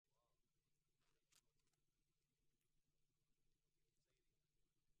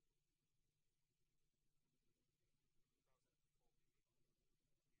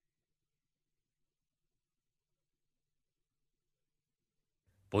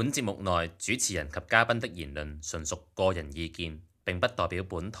本節目內主持人及嘉賓的言論純屬個人意見，並不代表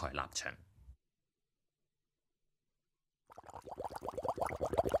本台立場。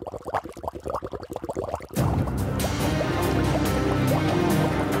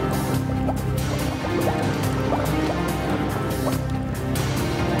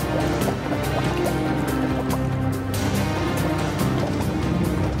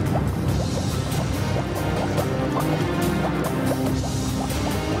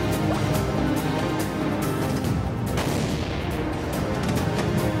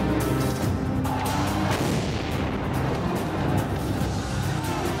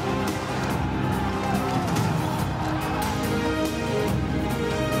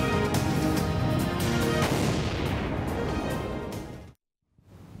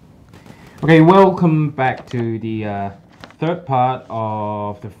Okay, welcome back to the third part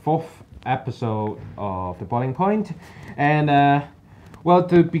of the fourth episode of the Boiling Point. And well,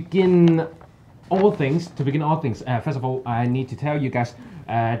 to begin all things, first of all, I need to tell you guys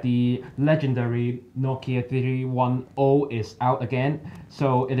the legendary Nokia 3310 is out again.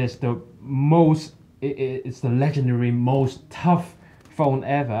 So it is the it's the legendary most tough phone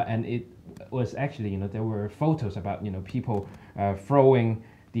ever, and it was actually, there were photos about, people throwing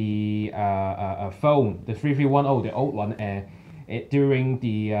the phone, the 3310, the old one, during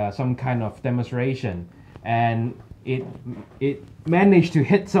the some kind of demonstration, and it managed to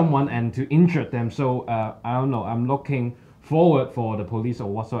hit someone and to injure them. So I don't know. I'm looking forward for the police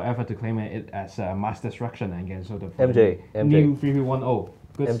or whatsoever to claim it as mass destruction again. So the MJ. New 3310,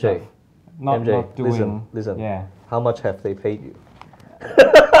 good MJ. stuff. Not doing. Listen. Yeah. How much have they paid you?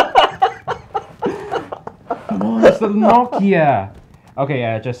 Come on, it's the Nokia.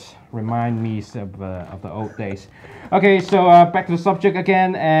 Okay, just remind me of the old days. Okay, so back to the subject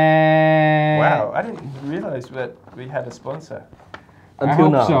again. Wow, I didn't realize that we had a sponsor. Until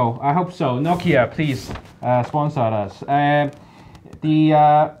now. I hope so. Nokia, please sponsor us.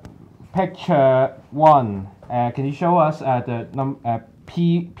 The picture one. Can you show us the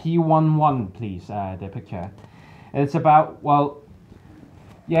P11, please? The picture. It's about,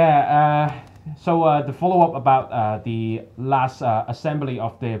 so the follow-up about the last assembly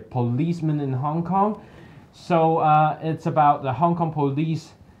of the policemen in Hong Kong. So it's about the Hong Kong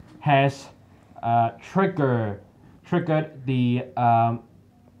police has triggered the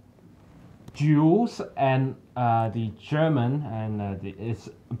Jews and the German, and it's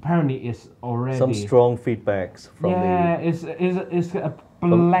already some strong feedbacks from it's a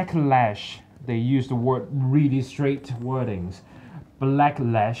backlash. They use the word really straight wordings,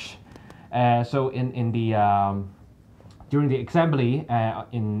 backlash. So in the during the assembly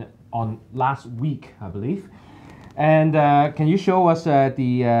on last week, I believe, and can you show us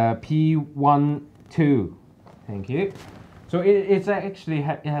the P12? Thank you. So it's actually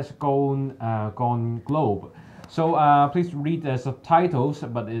it has gone globe. So please read the subtitles,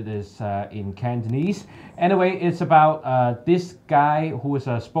 but it is in Cantonese. Anyway, it's about this guy who is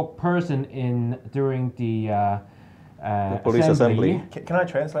a spokesperson during the police assembly. Can I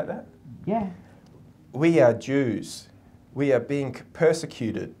translate that? Yeah. We are Jews. We are being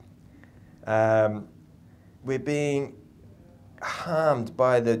persecuted. We're being harmed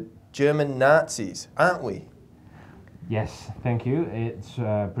by the German Nazis, aren't we? Yes, thank you. It's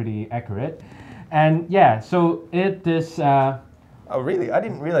pretty accurate. And yeah, so it is... oh, really? I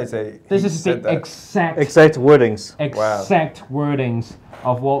didn't realize this is the exact wordings. Exact wordings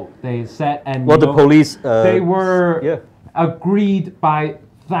of what they said. And what the police... they were agreed by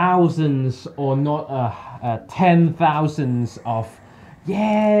thousands or not 10,000s of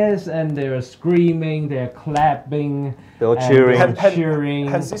yes, and they're screaming, they're clapping, they're cheering.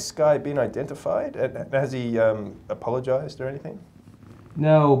 Has this guy been identified? Has he apologized or anything?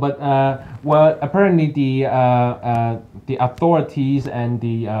 No, but apparently the authorities and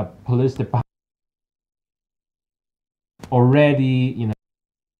the police department already,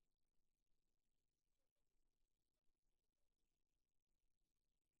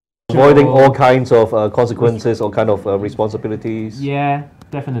 avoiding all kinds of consequences, all kind of responsibilities. Yeah,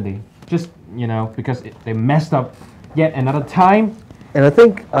 definitely. Just because they messed up yet another time. And I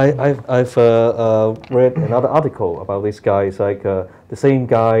think I've read another article about this guy. It's like the same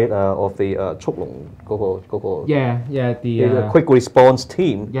guy of the 速龍嗰個 the quick response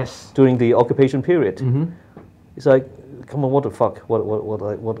team. Yes. During the occupation period. Mm-hmm. It's like, come on, what the fuck?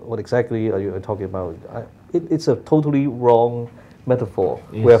 What exactly are you talking about? It's a totally wrong metaphor.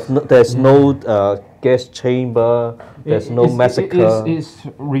 Yes. There's no gas chamber. There's no massacre. It's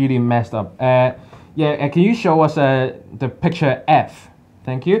really messed up. Can you show us the picture F?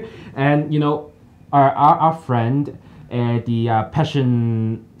 Thank you. And our friend the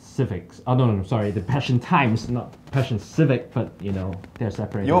Passion Civics. Oh no, sorry, the Passion Times, not Passion Civic, but you know they're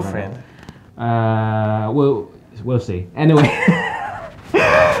separated. Your right friend. now. We'll see. Anyway.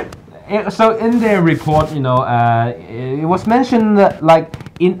 So in their report, you know, it was mentioned that, like,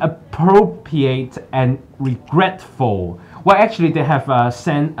 inappropriate and regretful. Well, actually, they have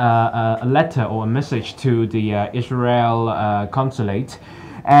sent a letter or a message to the Israel consulate,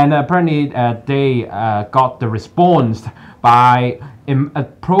 and apparently they got the response by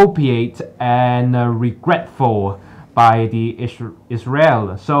inappropriate and regretful by the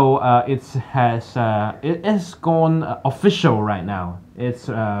Israel. So it has gone official right now. It's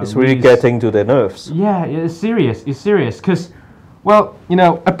really getting to their nerves. Yeah, it's serious. It's serious because, well, you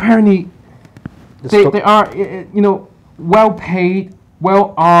know, apparently they are, you know, well paid,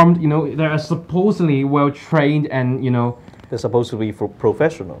 well armed. You know, they are supposedly well trained, and you know, they're supposed to be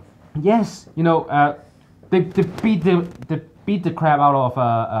professional. Yes, you know, they beat the crap out of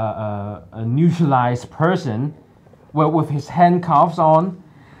a neutralized person, well, with his handcuffs on,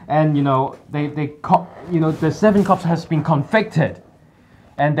 and you know the 7 cops has been convicted,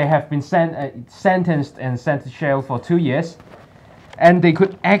 and they have been sentenced and sent to jail for 2 years, and they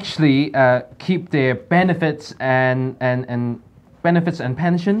could actually keep their benefits and benefits and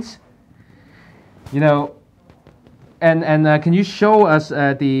pensions, you know. And can you show us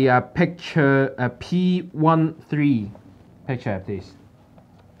the picture P13 picture, please?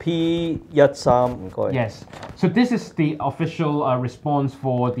 P13 唔該。 Yes. So this is the official response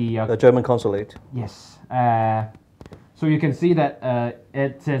for the German consulate. yes. So you can see that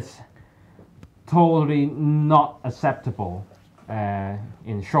it is totally not acceptable.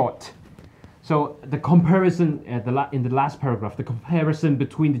 In short, so the comparison in the last paragraph, the comparison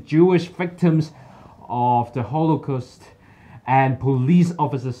between the Jewish victims of the Holocaust and police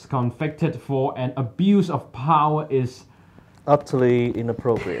officers convicted for an abuse of power is utterly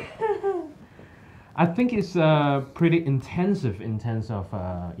inappropriate. I think it's pretty intensive in terms of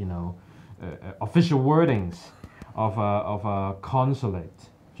you know official wordings of a consulate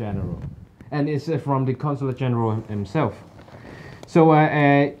general, and it's from the consulate general himself. So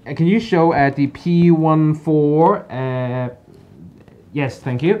can you show the P14? Yes,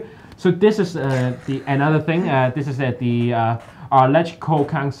 thank you. So this is another thing. This is our alleged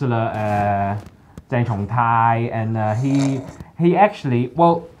co-counsellor Kāng Chong-tai, and he actually,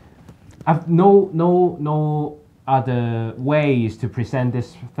 well, I've no other ways to present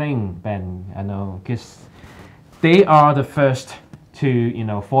this thing, Ben. I know, because they are the first to, you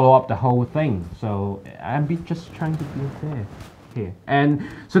know, follow up the whole thing. So I'm just trying to be fair here. And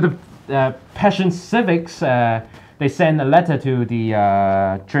so the Passion Civics, they sent a letter to the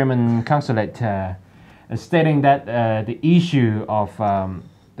German consulate stating that the issue of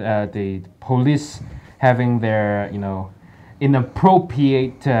the police having their, you know,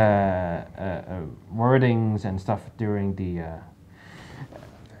 inappropriate wordings and stuff during the.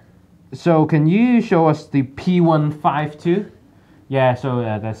 So can you show us the P152? Yeah, so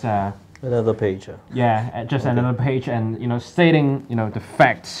that's another page. Yeah, just okay. Another page, and you know, stating, you know, the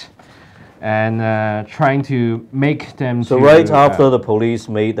facts, and trying to make them. So right after the police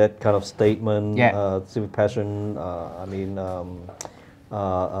made that kind of statement, yeah. Civic Passion, Kāng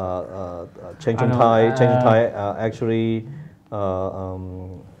Chong-tai actually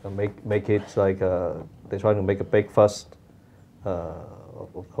make it like they're trying to make a big fuss of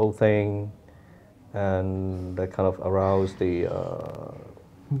the whole thing, and that kind of aroused the.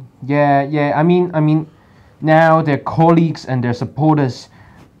 Yeah. I mean, now their colleagues and their supporters,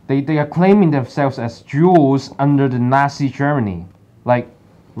 they are claiming themselves as Jews under the Nazi Germany. Like,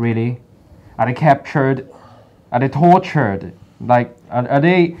 really? Are they captured? Are they tortured? Like, are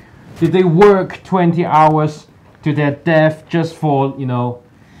they? Did they work 20 hours to their death just for, you know,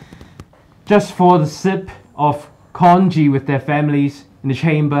 just for the sip of congee with their families in the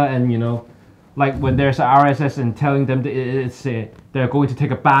chamber, and you know, like when there's a RSS and telling them that they're going to take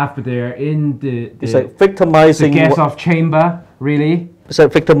a bath, but they're in the it's like victimizing the gas off chamber. Really? It's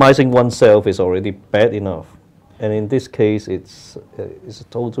like victimizing oneself is already bad enough, and in this case, it's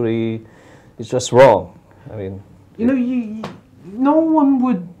just wrong. I mean, you know, no one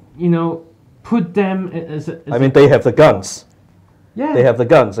would, you know, put them as I mean, they have the guns. Yeah. They have the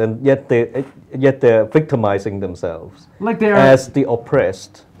guns, and yet they're victimizing themselves, like they are as the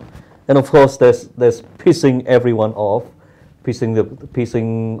oppressed. And of course, there's pissing everyone off,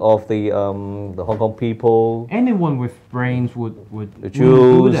 pissing off the Hong Kong people. Anyone with brains would the Jews,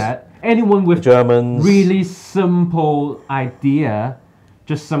 do that. Anyone with Germans. Really simple idea,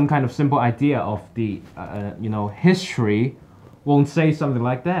 just some kind of simple idea of the you know, history, won't say something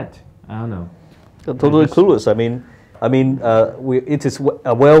like that. I don't know. They're totally clueless. I mean, I mean, it is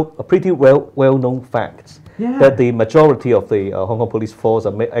a pretty well known fact Yeah. that the majority of the Hong Kong police force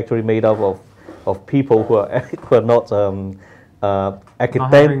are actually made up of people who are not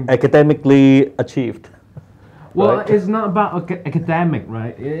academically achieved. Well, Right. it's not about academic,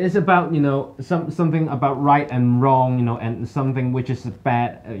 right? It's about something about right and wrong, and something which is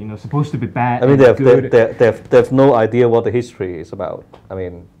bad, supposed to be bad. I mean, and good. they have no idea what the history is about. I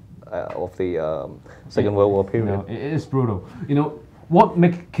mean, of the Second World War period. It is brutal. What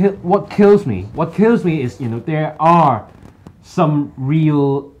kills me? What kills me is there are some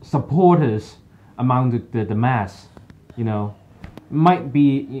real supporters among the mass. It might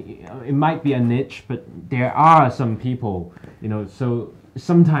be a niche, but there are some people. So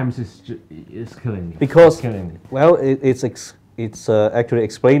sometimes it's killing me. Because It's killing me. well, it's actually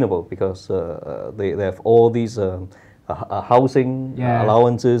explainable because they have all these housing Yeah.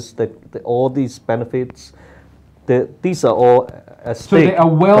 allowances, all these benefits. These are all at So stake they are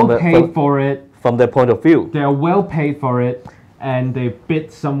well from the- paid for it. from their point of view. They are well paid for it, and they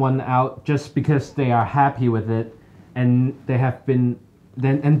bid someone out just because they are happy with it, and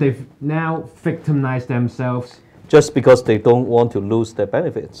they've now victimized themselves, Just because they don't want to lose their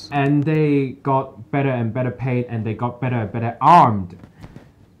benefits. and they got better and better paid, and they got better and better armed.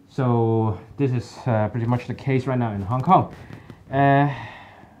 So this is pretty much the case right now in Hong Kong. My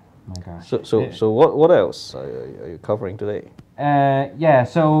gosh. So what else are you covering today? Yeah,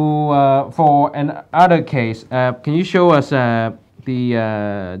 so for another case, can you show us the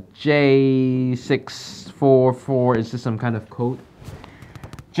J644? Is this some kind of code?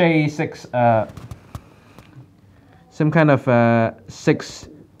 J6, some kind of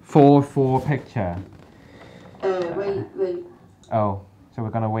 644 picture. Wait. Oh, so we're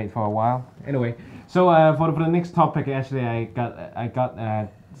gonna wait for a while. Anyway, so for the next topic, actually, I got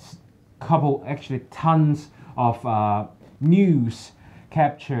couple, actually tons of news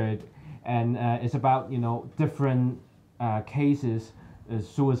captured, and it's about different cases,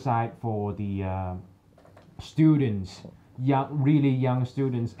 suicide for the students, really young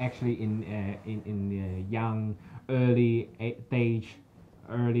students, actually in the young early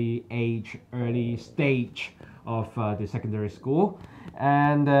stage of the secondary school,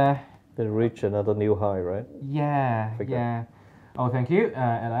 and They reach another new high, right? yeah. Oh, thank you.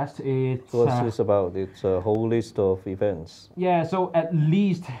 At last, it's So what's this about? It's a whole list of events. yeah. So at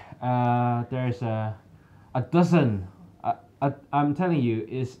least there's a dozen. I'm telling you,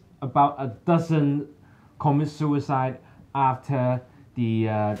 it's about a dozen commit suicide after the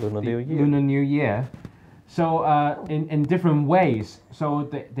Lunar New Year. So in different ways. So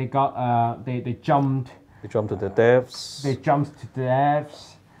they jumped. They jump to the deaths. They jumped to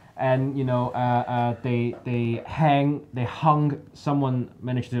deaths, and they hung. Someone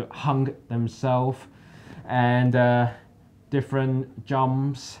managed to hung themselves, and different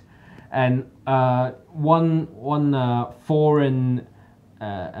jumps, and one foreign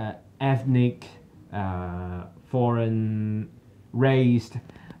ethnic, foreign raised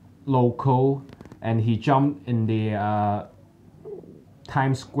local, and he jumped in the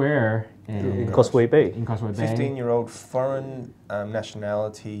Times Square in Causeway Bay. In Causeway Bay. 15-year-old foreign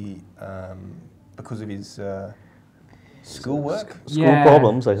nationality because of his schoolwork. School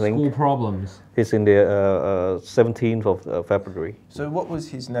problems, I think. School problems. It's in the 17th of February. So what was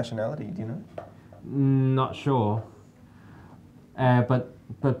his nationality, do you know? Not sure.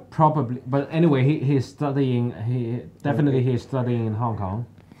 But probably. But anyway, he's studying. He is studying in Hong Kong.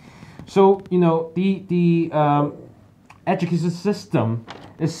 So the education system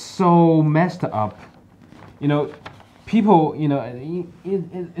is so messed up. People.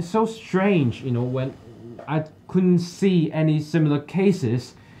 It's so strange. When I couldn't see any similar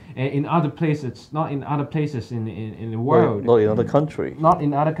cases in other places. Not in other places in the world. Not in other country. Not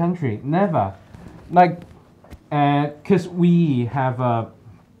in other country. Never. Like, because we have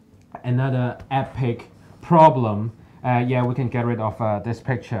another epic problem. Yeah, we can get rid of this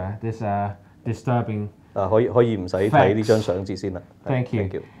picture. This disturbing. 可以唔使睇呢張相字先啦。 Thank you.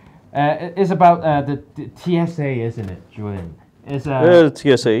 Thank you. It's about the TSA, isn't it, Julian? It's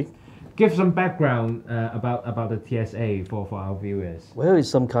TSA. Give some background about the TSA for our viewers. Well, it's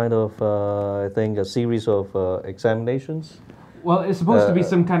some kind of I think a series of examinations. Well, it's supposed to be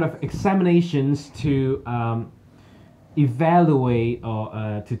some kind of examinations to evaluate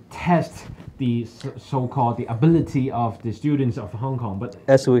or to test the so-called the ability of the students of Hong Kong. But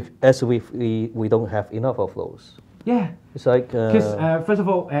As we don't have enough of those. yeah, It's like because first of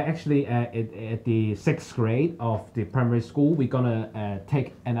all, actually, at the 6th grade of the primary school, we're gonna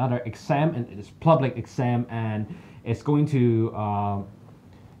take another exam, and it's public exam, and it's going to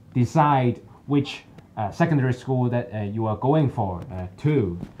decide which secondary school that you are going for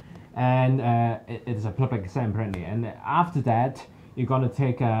to, and it is a public exam apparently. And after that, you're gonna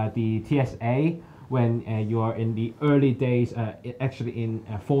take the TSA when you are in the early days, actually in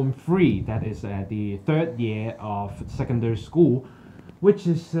Form 3, that is the 3rd year of secondary school, which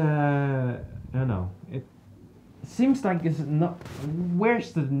is I don't know. It seems like it's not.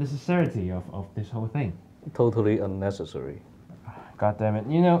 Where's the necessity of this whole thing? Totally unnecessary. God damn it!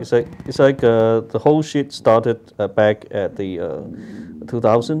 You know, It's like the whole shit started back at the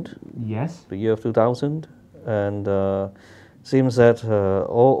 2000. yes. The year of 2000, and seems that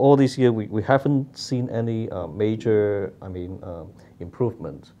all this year we haven't seen any major,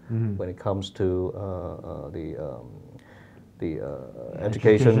 improvement when it comes to the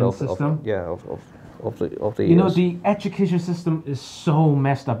education of system? the You know, the education system is so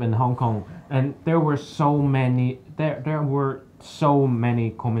messed up in Hong Kong, and there were so many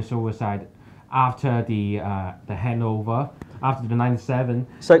common suicide after the handover, after the 97.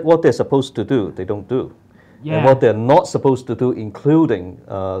 It's like what they're supposed to do, they don't do. Yeah. And what they're not supposed to do, including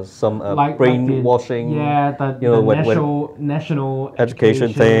some brainwashing, the national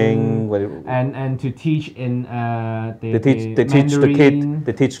education thing, and to teach in they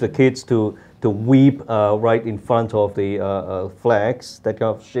teach the kids to weep right in front of the flags, that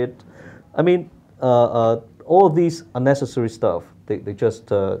kind of shit. I mean, all these unnecessary stuff, they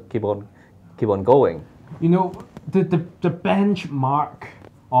just keep on going. You know, the benchmark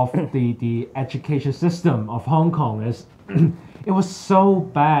of the education system of Hong Kong is it was so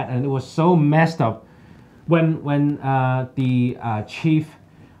bad and it was so messed up when the chief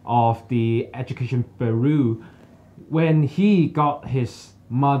of the education bureau, when he got his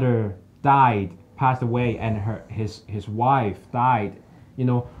mother passed away, and his wife died, you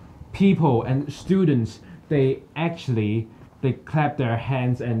know, people and students, they clapped their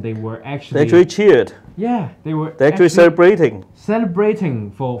hands and they actually cheered. Yeah, they're actually celebrating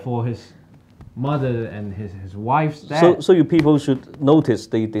for his mother and his wife's death. So you people should notice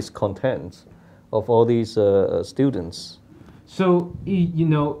the discontent of all these students. So you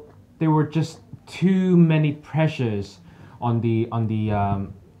know, there were just too many pressures on the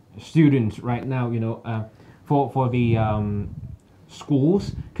students right now. You know, for the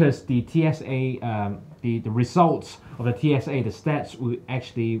schools, because the TSA, the results of the TSA, the stats will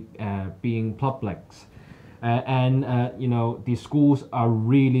actually being public, and you know, the schools are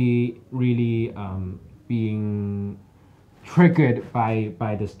really being triggered by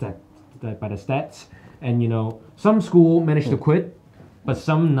the stats, and you know, some school managed to quit, but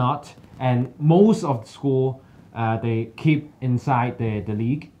some not, and most of the school they keep inside the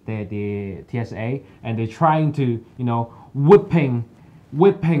league, the TSA, and they're trying to, you know, whipping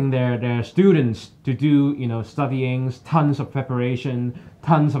their students to do, you know, studying, tons of preparation,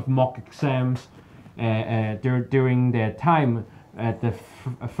 tons of mock exams during their time at the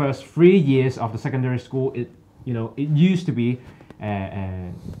first 3 years of the secondary school. It used to be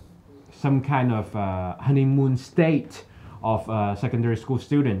some kind of honeymoon state of secondary school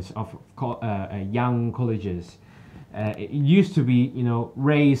students, of young colleges. It used to be, you know,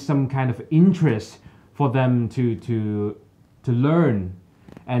 raise some kind of interest for them to learn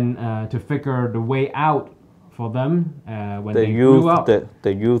and to figure the way out for them when they grew up.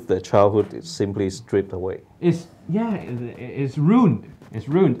 Their childhood is simply stripped away. It's ruined. It's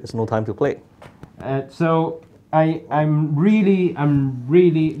ruined. There's no time to play. So I'm really,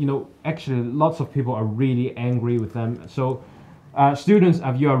 you know, actually lots of people are really angry with them. So students,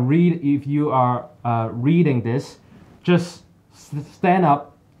 if you are reading this, just stand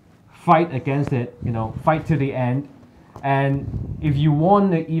up, fight against it, you know, fight to the end. And if you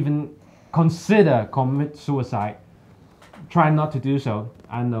want to even consider commit suicide, try not to do so.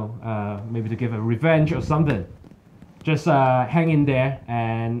 I don't know, maybe to give a revenge or something. Just hang in there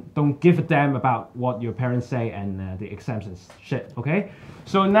and don't give a damn about what your parents say and the exams and shit. Okay.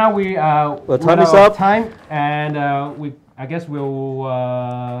 So now we time is up. Time, and I guess we'll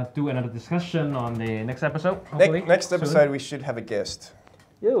do another discussion on the next episode. Next episode, we should have a guest.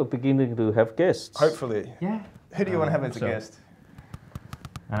 Yeah, we're beginning to have guests. Hopefully. Yeah. Who do you want to have as a guest?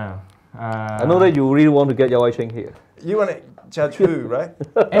 I know that you really want to get Yao Wai Ching here. You want to judge who, right?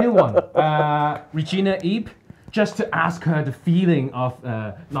 Anyone. Regina Eep, just to ask her the feeling of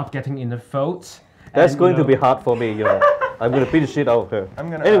not getting in the votes. That's going to be hard for me, you know. I'm going to beat the shit out of her. I'm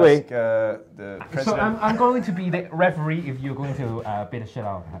going to ask the president. So I'm going to be the referee if you're going to beat the shit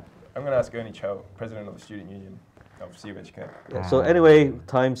out of her. I'm going to ask Ernie Cho, president of the student union of MIHK. Yeah, so anyway,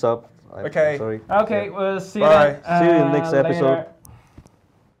 time's up. Okay. Sorry. Okay, we'll see you Bye. See you in the next episode.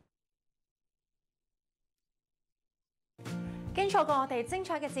 經錯過我哋精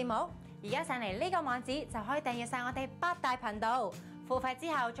彩嘅節目，而家上嚟呢個網址就可以訂閱晒我哋8大頻道，付費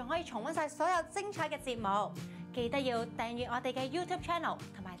之後仲可以重溫晒所有精彩嘅節目。記得要訂閱我哋嘅 YouTube channel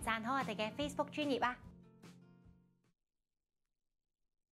同埋讚好我哋嘅 Facebook 專頁啊！